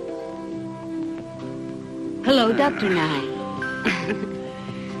 Hello, Dr. Nye.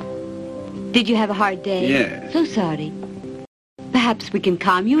 Did you have a hard day? Yeah. So sorry. Perhaps we can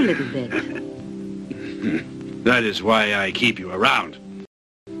calm you a little bit. That is why I keep you around.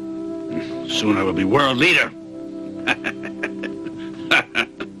 Soon I will be world leader.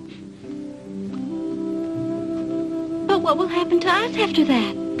 But what will happen to us after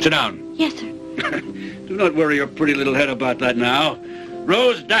that? Sit down. Yes, sir. Do not worry your pretty little head about that now.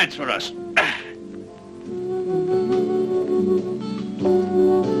 Rose, dance for us.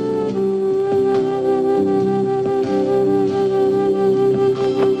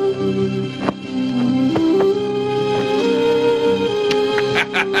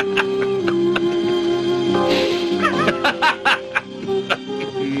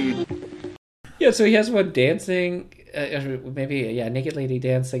 Yeah, so he has one dancing, maybe a naked lady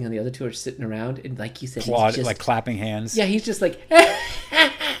dancing, and the other two are sitting around, and like you said, he's just, like clapping hands. Yeah, he's just like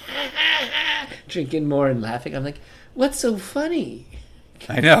drinking more and laughing. I'm like, what's so funny?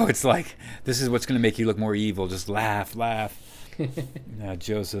 I know, it's like, this is what's going to make you look more evil. Just laugh.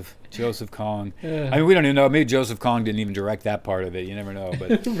 Joseph Kong. I mean, we don't even know. Maybe Joseph Kong didn't even direct that part of it. You never know,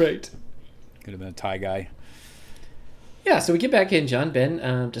 but right, could have been a Thai guy. Yeah, so we get back in. John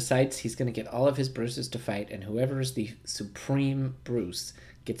Ben decides he's going to get all of his Bruces to fight, and whoever is the supreme Bruce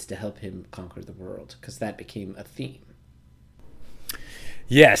gets to help him conquer the world, because that became a theme.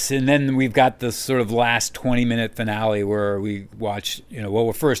 Yes, and then we've got the sort of last 20-minute finale where we watch,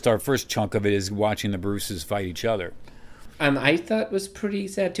 our first chunk of it is watching the Bruces fight each other. I thought was pretty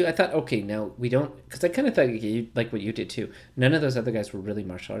sad too. I thought, okay, now we don't, because I kind of thought, like what you did too, none of those other guys were really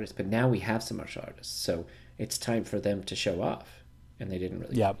martial artists, but now we have some martial artists, so it's time for them to show off, and they didn't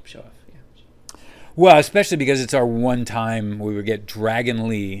really show off. Yeah. Well, especially because it's our one time we would get Dragon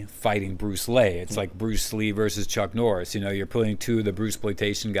Lee fighting Bruce Lee. It's like Bruce Lee versus Chuck Norris. You're putting two of the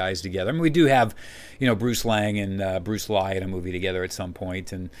Bruceploitation guys together. I mean, we do have, Bruce Lang and Bruce Lee in a movie together at some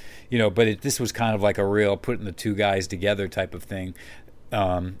point, and but this was kind of like a real putting the two guys together type of thing.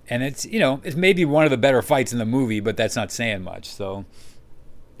 And it's it's maybe one of the better fights in the movie, but that's not saying much. So,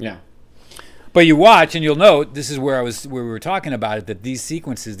 yeah. But you watch and you'll note, this is where we were talking about it, that these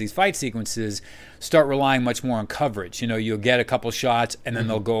fight sequences start relying much more on coverage. You'll get a couple shots and then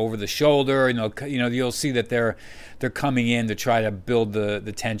they'll go over the shoulder, and you'll see that they're coming in to try to build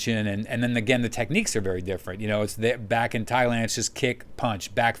the tension, and then again the techniques are very different. It's back in Thailand, it's just kick,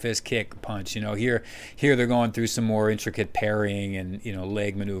 punch, back fist, kick, punch. Here they're going through some more intricate parrying and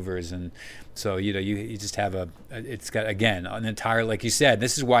leg maneuvers, and so you just have it's got, again, an entire, like you said,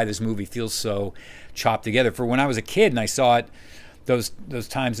 this is why this movie feels so chopped together. For when I was a kid and I saw it those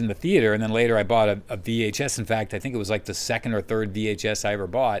times in the theater, and then later I bought a VHS. In fact, I think it was like the second or third VHS I ever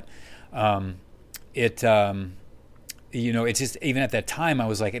bought. It's just, even at that time I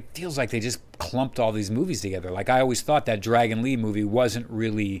was like, it feels like they just clumped all these movies together. Like, I always thought that Dragon Lee movie wasn't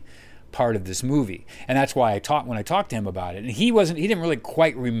really part of this movie, and that's why when I talked to him about it, and he didn't really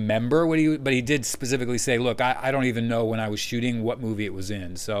quite remember but he did specifically say, look, I don't even know when I was shooting what movie it was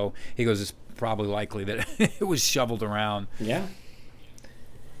in. So he goes, it's probably likely that it was shoveled around.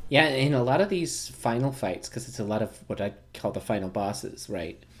 Yeah, in a lot of these final fights, because it's a lot of what I call the final bosses,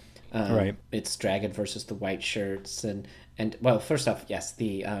 right? Right. It's Dragon versus the White Shirts, and well, first off, yes,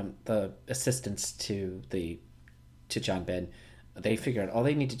 the assistants to John Ben, they figure out all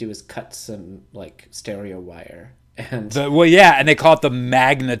they need to do is cut some like stereo wire And and they call it the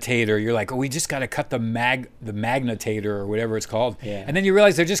magnetator. You're like, oh, we just got to cut the magnetator or whatever it's called. Yeah. And then you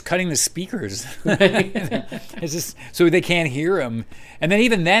realize they're just cutting the speakers. It's just so they can't hear them. And then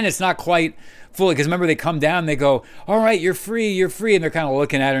even then, it's not quite fully, because remember, they come down and they go, all right, you're free. And they're kind of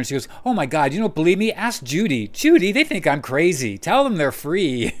looking at her, and she goes, oh my God, you don't believe me? Ask Judy. Judy, they think I'm crazy. Tell them they're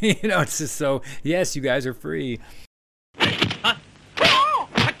free. It's just so, yes, you guys are free.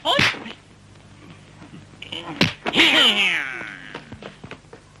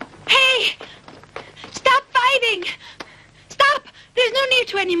 Hey! Stop fighting! Stop! There's no need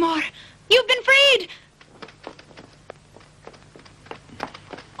to anymore. You've been freed!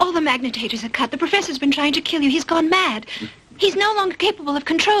 All the magnetators are cut. The professor's been trying to kill you. He's gone mad. He's no longer capable of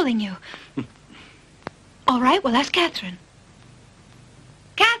controlling you. All right, well, ask Catherine.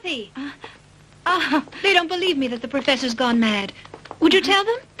 Kathy! They don't believe me that the professor's gone mad. Would you tell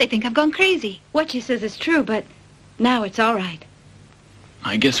them? They think I've gone crazy. What she says is true, but now it's all right.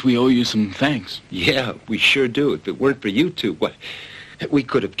 I guess we owe you some thanks. Yeah, we sure do. If it weren't for you two, we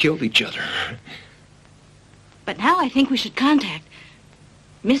could have killed each other. But now I think we should contact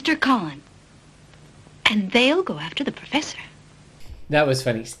Mr. Cullen. And they'll go after the professor. that was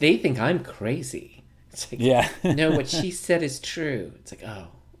funny. They think I'm crazy. It's like, Yeah. no, what she said is true. It's like, oh,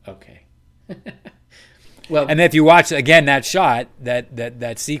 okay. Well, And if you watch again that shot,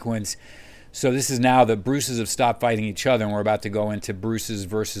 that sequence, so this is now the Bruces have stopped fighting each other, and we're about to go into Bruces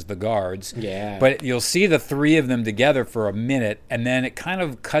versus the guards. Yeah. But you'll see the three of them together for a minute, and then it kind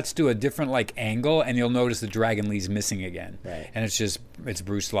of cuts to a different angle, and you'll notice the Dragon Lee's missing again. Right. And it's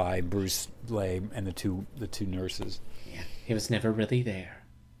Bruce Lay, and the two nurses. yeah, he was never really there.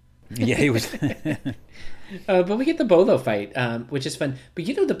 Yeah, he was. But we get the Bolo fight, which is fun. But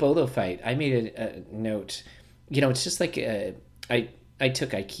the Bolo fight, I made a note. It's just like I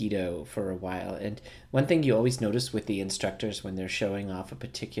took Aikido for a while, and one thing you always notice with the instructors when they're showing off a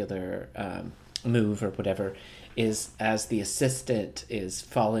particular move or whatever is as the assistant is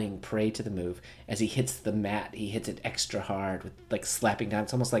falling prey to the move, as he hits the mat, he hits it extra hard with slapping down.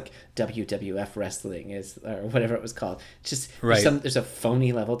 It's almost like WWF wrestling or whatever it was called. It's just Right. there's a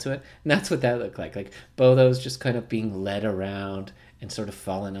phony level to it, and that's what that looked like. Like Bolo's just kind of being led around and sort of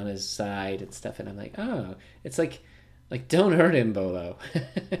falling on his side and stuff, and I'm like, oh, it's like don't hurt him, Bolo.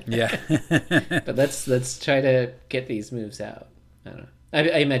 Yeah. But let's try to get these moves out. I don't know.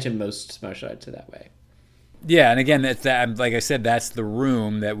 I imagine most martial arts are that way. Yeah, and again, that's that. Like I said, that's the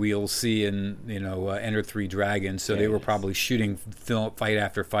room that we'll see in Enter Three Dragons. So they were probably shooting fight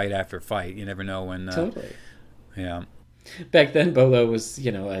after fight after fight. You never know when. Totally. Yeah. Back then, Bolo was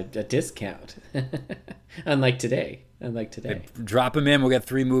a discount. Unlike today. Drop him in. We'll get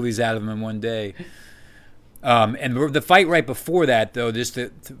 3 movies out of him in one day. And the fight right before that, though, just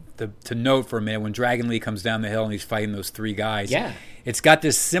to note for a minute, when Dragon Lee comes down the hill and he's fighting those 3 guys, yeah, it's got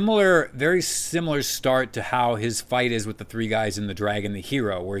this very similar start to how his fight is with the 3 guys in The Dragon, the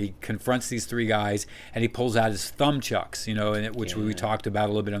Hero, where he confronts these 3 guys and he pulls out his thumbchucks, which we talked about a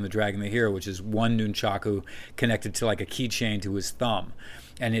little bit on The Dragon, the Hero, which is one nunchaku connected to like a keychain to his thumb.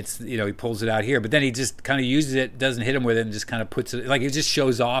 And it's, he pulls it out here, but then he just kind of uses it, doesn't hit him with it, and just kind of puts it, he just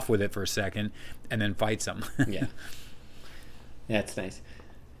shows off with it for a second and then fights him. Yeah. That's nice.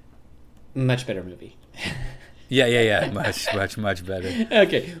 Much better movie. Yeah. Much better.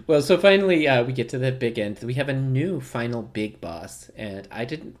 Okay. Well, so finally we get to the big end. We have a new final big boss, and I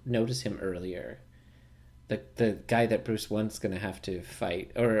didn't notice him earlier. The guy that Bruce 1's going to have to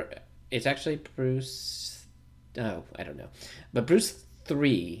fight. Or it's actually Bruce... Oh, I don't know. But Bruce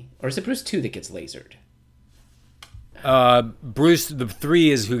 3, or is it Bruce 2 that gets lasered? Bruce, the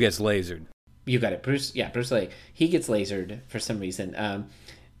 3 is who gets lasered. You got it. Bruce Lee. He gets lasered for some reason.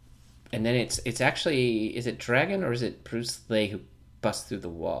 And then it's actually, is it Dragon or is it Bruce Lee who busts through the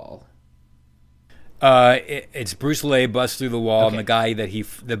wall? It's Bruce Lee busts through the wall, Okay. and the guy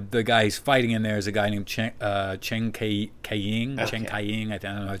that the guy he's fighting in there is a guy named Chen Kai-ying. Okay. Chen Kai-ying, I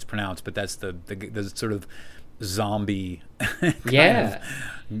don't know how it's pronounced, but that's the sort of zombie. Yeah.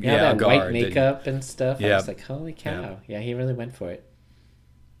 That guard white makeup and stuff. I Yeah. was like, holy cow. Yeah, he really went for it.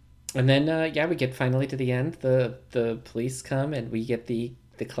 And then, we get finally to the end. The police come, and we get the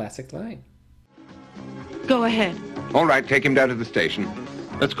classic line. Go ahead. All right, take him down to the station.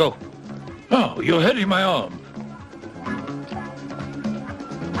 Let's go. Oh, you're hurting my arm.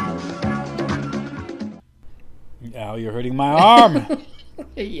 Oh, you're hurting my arm.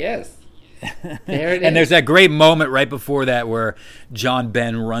 Yes. There it And is. there's that great moment right before that where John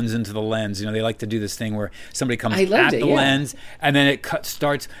Ben runs into the lens. You know, they like to do this thing where somebody comes at the lens and then it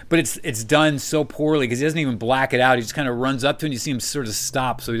starts, but it's done so poorly because he doesn't even black it out. He just kind of runs up to it and you see him sort of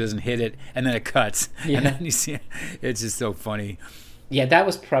stop so he doesn't hit it, and then it cuts. Yeah. And then you see it's just so funny. Yeah, that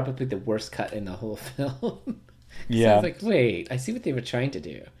was probably the worst cut in the whole film. Yeah. I was like, wait, I see what they were trying to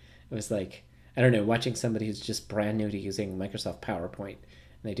do. It was like, I don't know, watching somebody who's just brand new to using Microsoft PowerPoint,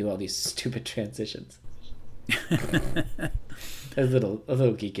 and they do all these stupid transitions. a little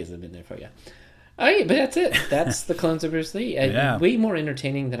geekism in there for you. Oh yeah, but that's it. That's The Clones of Bruce Lee. Way more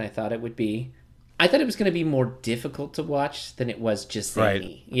entertaining than I thought it would be. I thought it was going to be more difficult to watch than it was just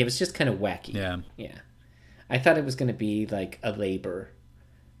zany. It was just kind of wacky. Yeah. I thought it was going to be like a labor.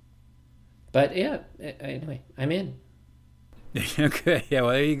 But yeah, anyway, I'm in. Okay, yeah,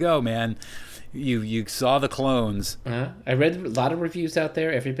 well, there you go, man. You saw The Clones. I read a lot of reviews out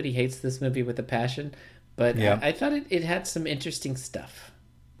there. Everybody hates this movie with a passion, but I thought it had some interesting stuff.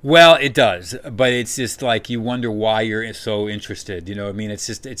 Well, it does, but it's just like you wonder why you're so interested. You know what I mean? It's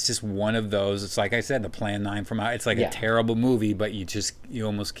just one of those. It's like I said, the Plan 9 from out. It's like a terrible movie, but you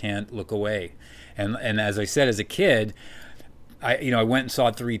almost can't look away. And as I said, as a kid, I went and saw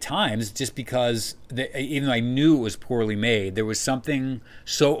it 3 times just because even though I knew it was poorly made, there was something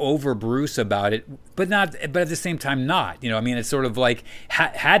so over Bruce about it, but at the same time not. You know, I mean, it's sort of like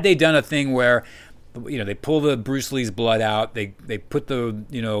had they done a thing where, you know, they pull the Bruce Lee's blood out, they put the,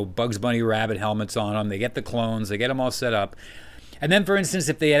 you know, Bugs Bunny rabbit helmets on them, they get the clones, they get them all set up. And then, for instance,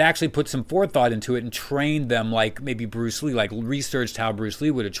 if they had actually put some forethought into it and trained them like maybe Bruce Lee, like researched how Bruce Lee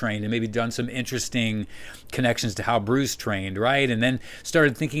would have trained and maybe done some interesting connections to how Bruce trained, right? And then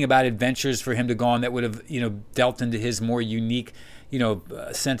started thinking about adventures for him to go on that would have, you know, delved into his more unique, you know,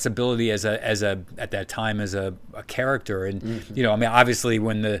 sensibility as a at that time as a character. And, you know, I mean, obviously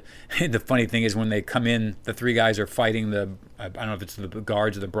when the funny thing is when they come in, the 3 guys are fighting I don't know if it's the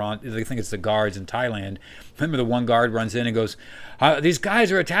guards or I think it's the guards in Thailand. Remember the one guard runs in and goes, these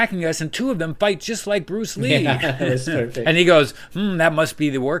guys are attacking us and 2 of them fight just like Bruce Lee. Yeah, that's perfect. And he goes, that must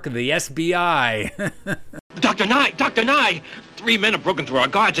be the work of the SBI. Dr. Nye! 3 men have broken through our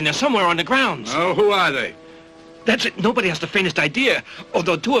guards and they're somewhere on the grounds. Oh, who are they? That's it. Nobody has the faintest idea,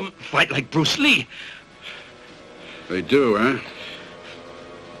 although 2 of them fight like Bruce Lee. They do, huh?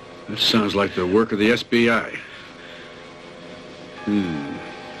 That sounds like the work of the SBI.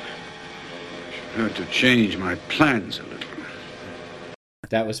 Have to change my plans a little.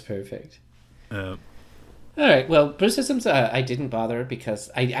 That was perfect. All right. Well, Bruceisms, I didn't bother because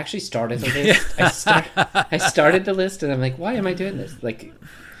I actually started the list. I started the list, and I'm like, why am I doing this? Like,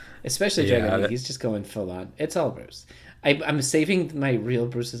 especially Dragon Lee, he's just going full on. It's all Bruce. I'm saving my real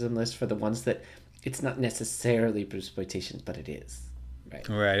Bruceism list for the ones that it's not necessarily Bruceploitation, but it is.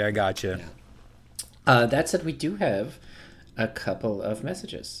 Right. I gotcha. Yeah. That said, we do have a couple of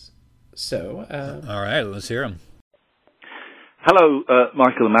messages. So, all right, let's hear them. Hello,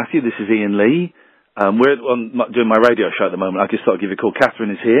 Michael and Matthew. This is Ian Lee. We're doing my radio show at the moment. I just thought I'd give you a call.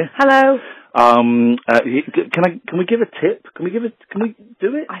 Catherine is here. Hello. Can we give a tip? Can we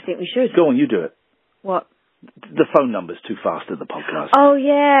do it? I think we should. Go on, you do it. What? The phone number's too fast at the podcast. Oh,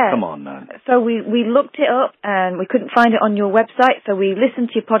 yeah. Come on, man. So we looked it up and we couldn't find it on your website, so we listened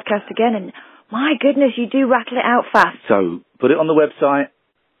to your podcast again, and my goodness, you do rattle it out fast. So put it on the website,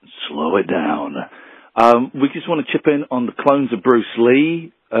 slow it down. We just want to chip in on the Clones of Bruce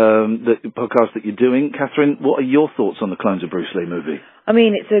Lee, the podcast that you're doing. Catherine, what are your thoughts on the Clones of Bruce Lee movie? I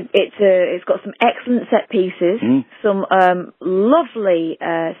mean, it's got some excellent set pieces, some lovely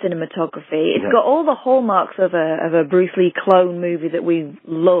cinematography. It's got all the hallmarks of a BruceLee clone movie that we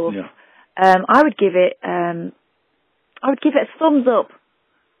love. Yeah. I would give it a thumbs up.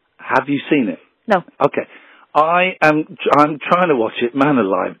 Have you seen it? No. Okay. I'm trying to watch it. Man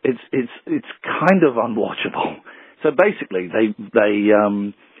alive, it's kind of unwatchable. So basically,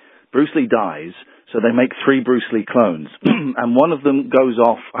 Bruce Lee dies, so they make 3 Bruce Lee clones, and one of them goes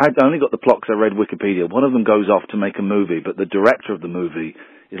off. I only got the plot because I read Wikipedia. One of them goes off to make a movie, but the director of the movie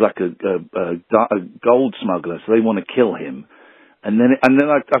is like a gold smuggler, so they want to kill him. And then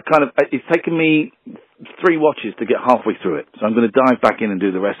I've kind of, it's taken me 3 watches to get halfway through it, so I'm going to dive back in and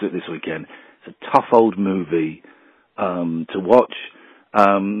do the rest of it this weekend. It's a tough old movie to watch.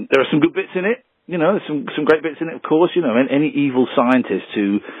 There are some good bits in it. You know, there's some great bits in it, of course. You know, any evil scientist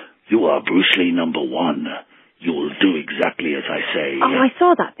who, you are Bruce Lee number 1. You will do exactly as I say. Oh, I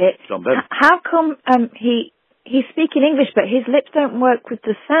saw that bit. John Ben. How come he's speaking English, but his lips don't work with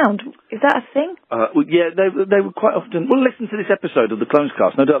the sound? Is that a thing? Well, yeah, they were quite often. Well, listen to this episode of the Clones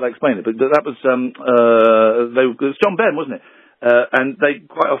Cast. No doubt they explain it, but that was it was John Ben, wasn't it? And they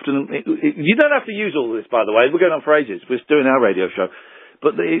quite often, you don't have to use all this, by the way. We're going on for ages. We're doing our radio show.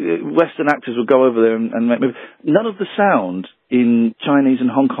 But the Western actors will go over there and make movies. None of the sound in Chinese and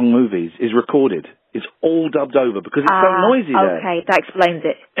Hong Kong movies is recorded. It's all dubbed over because it's so noisy there. Okay, that explains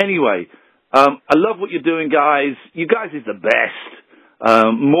it. Anyway, I love what you're doing, guys. You guys is the best.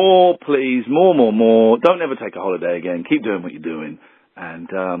 More, please. More. Don't ever take a holiday again. Keep doing what you're doing. And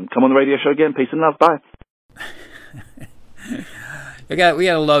come on the radio show again. Peace and love. Bye. We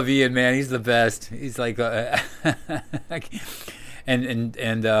gotta love Ian, man. He's the best. He's like, and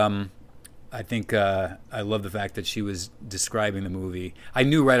I think I love the fact that she was describing the movie. I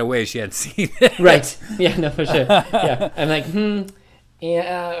knew right away she hadn't seen it. Right? Yeah, no, for sure. Yeah, I'm like,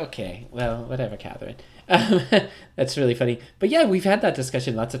 yeah, okay, well, whatever, Catherine. That's really funny. But yeah, we've had that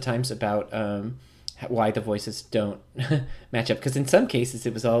discussion lots of times about why the voices don't match up. Because in some cases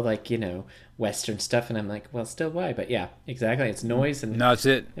it was all like, Western stuff, and I'm like, well, still why? But yeah, exactly. It's noise. And no, it's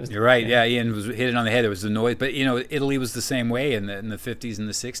it. You're right. Yeah, Ian was hit it on the head. It was the noise. But, Italy was the same way in the 50s and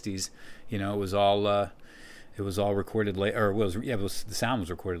the 60s. It was all recorded later. Or the sound was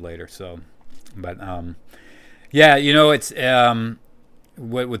recorded later. So, but it's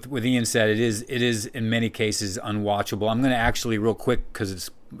what Ian said. It is in many cases unwatchable. I'm going to actually real quick, because it's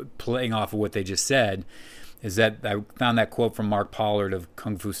playing off of what they just said, is that I found that quote from Mark Pollard of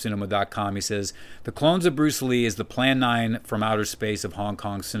KungFuCinema.com. He says, "The Clones of Bruce Lee is the Plan 9 from outer space of Hong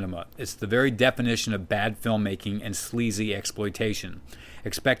Kong cinema. It's the very definition of bad filmmaking and sleazy exploitation.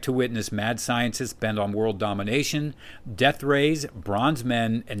 Expect to witness mad scientists bent on world domination, death rays, bronze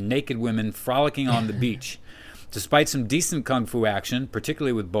men, and naked women frolicking on the beach. Despite some decent kung fu action,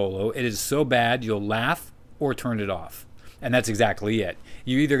 particularly with Bolo, it is so bad you'll laugh or turn it off." And that's exactly it.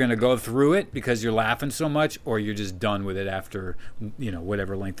 You're either going to go through it because you're laughing so much, or you're just done with it after,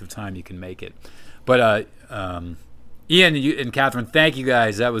 whatever length of time you can make it. But Ian and Catherine, thank you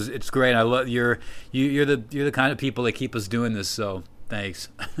guys. It's great. I love you're the kind of people that keep us doing this. So thanks.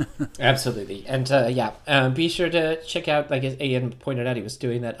 Absolutely. And be sure to check out, like Ian pointed out, he was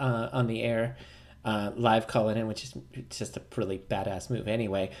doing that on the air. Live call-in, which is just a really badass move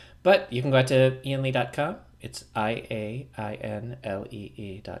anyway. But you can go out to ianlee.com. It's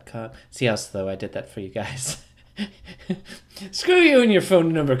IAINLEE.com. See how slow I did that for you guys. Screw you and your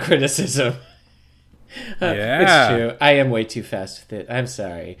phone number criticism. Yeah. It's true. I am way too fast with it. I'm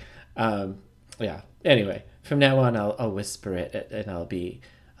sorry. Anyway, from now on, I'll whisper it, and I'll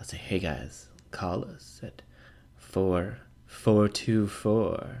say, hey guys, call us at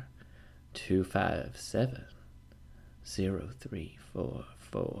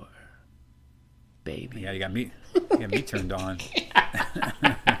 424-257-0344. Baby. Yeah, you got me turned on.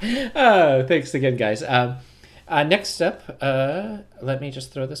 Oh, thanks again, guys. Next up, let me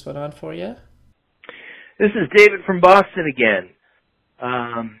just throw this one on for you. This is David from Boston again.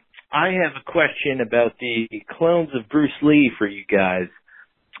 I have a question about the Clones of Bruce Lee for you guys.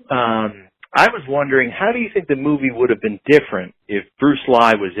 I was wondering, how do you think the movie would have been different if Bruce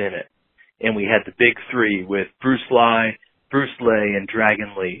Lee was in it, and we had the big three with Bruce Lee, and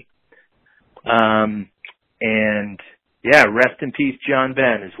Dragon Lee? Rest in peace, John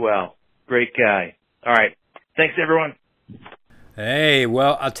Ben, as well. Great guy. All right. Thanks, everyone. Hey,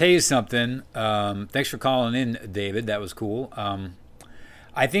 well, I'll tell you something. Thanks for calling in, David. That was cool.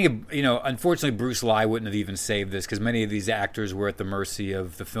 I think, unfortunately, Bruce Lee wouldn't have even saved this, because many of these actors were at the mercy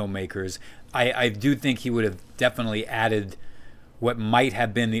of the filmmakers. I do think he would have definitely added what might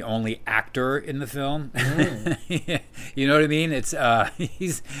have been the only actor in the film. You know what I mean? It's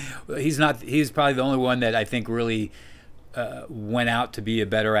he's probably the only one that I think really went out to be a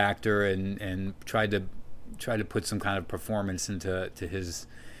better actor and tried to put some kind of performance into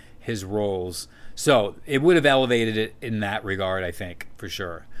his roles. So it would have elevated it in that regard, I think, for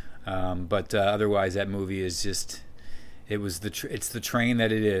sure. But otherwise, that movie is just. It's the train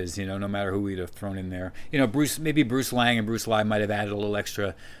that it is, no matter who we'd have thrown in there. Bruce Lang and Bruce Lee might have added a little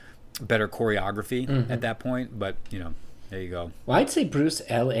extra better choreography at that point, but, there you go. Well, I'd say Bruce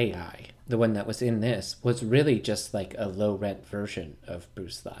Lai, the one that was in this, was really just like a low-rent version of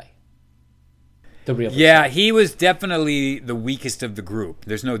Bruce Lee. The real version. Yeah, he was definitely the weakest of the group.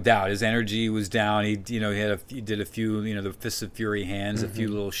 There's no doubt. His energy was down. He did a few, the Fists of Fury hands, a few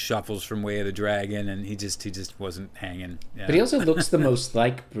little shuffles from Way of the Dragon, and he just wasn't hanging. Yeah. But he also looks the most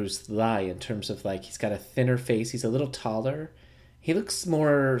like Bruce Lee in terms of he's got a thinner face. He's a little taller. He looks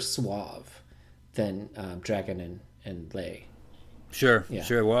more suave than Dragon and Lee. Sure, yeah.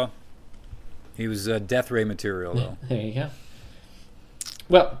 Sure. Well, he was death ray material, though. There you go.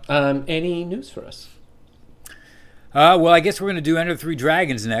 Well, any news for us? Well, I guess we're going to do Enter Three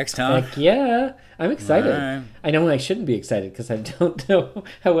Dragons next, huh? Heck yeah. I'm excited. Right. I know I shouldn't be excited because I don't know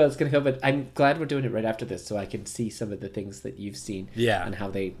how well it's going to go, but I'm glad we're doing it right after this so I can see some of the things that you've seen and how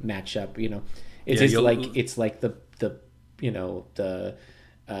they match up. You know, it's like the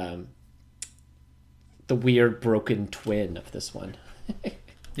weird broken twin of this one.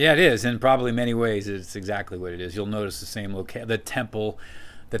 Yeah, it is. In probably many ways, it's exactly what it is. You'll notice the same the temple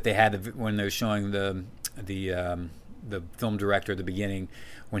that they had when they were showing the film director at the beginning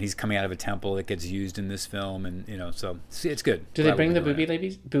when he's coming out of a temple that gets used in this film, and so it's good. Do they bring the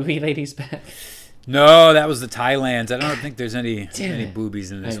booby ladies back? No, that was the Thailands. I don't think there's any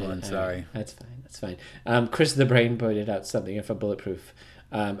boobies in this one. Sorry. That's fine. Chris the Brain pointed out something for Bulletproof.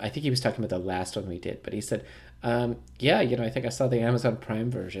 I think he was talking about the last one we did, but he said, I think I saw the Amazon Prime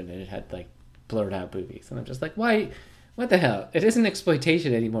version and it had like blurred out boobies, and I'm just like, why? What the hell? It isn't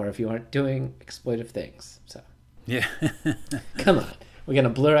exploitation anymore if you aren't doing exploitive things. So yeah, come on, we're gonna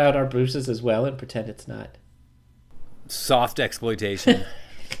blur out our Bruces as well and pretend it's not soft exploitation.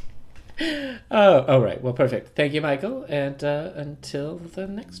 Oh, right. Well, perfect. Thank you, Michael, and until the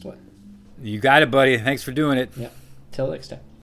next one. You got it, buddy. Thanks for doing it. Yeah. Till next time.